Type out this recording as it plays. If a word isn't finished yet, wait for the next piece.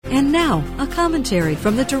And now, a commentary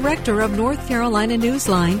from the director of North Carolina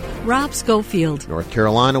Newsline, Rob Schofield. North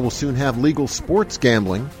Carolina will soon have legal sports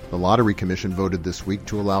gambling. The Lottery Commission voted this week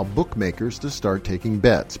to allow bookmakers to start taking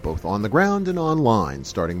bets, both on the ground and online,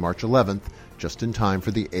 starting March 11th, just in time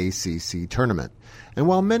for the ACC tournament. And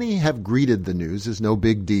while many have greeted the news as no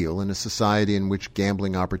big deal in a society in which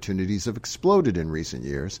gambling opportunities have exploded in recent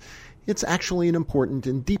years, it's actually an important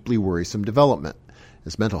and deeply worrisome development.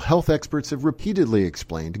 As mental health experts have repeatedly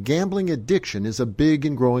explained, gambling addiction is a big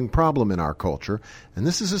and growing problem in our culture, and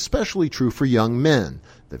this is especially true for young men,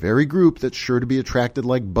 the very group that's sure to be attracted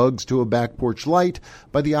like bugs to a back porch light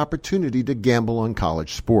by the opportunity to gamble on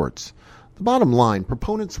college sports. The bottom line,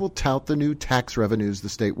 proponents will tout the new tax revenues the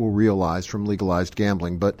state will realize from legalized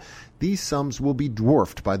gambling, but these sums will be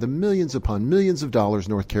dwarfed by the millions upon millions of dollars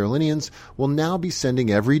North Carolinians will now be sending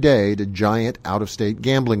every day to giant out-of-state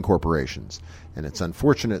gambling corporations. And it's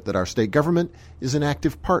unfortunate that our state government is an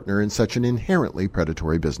active partner in such an inherently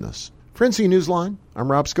predatory business. For NC Newsline,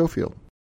 I'm Rob Schofield.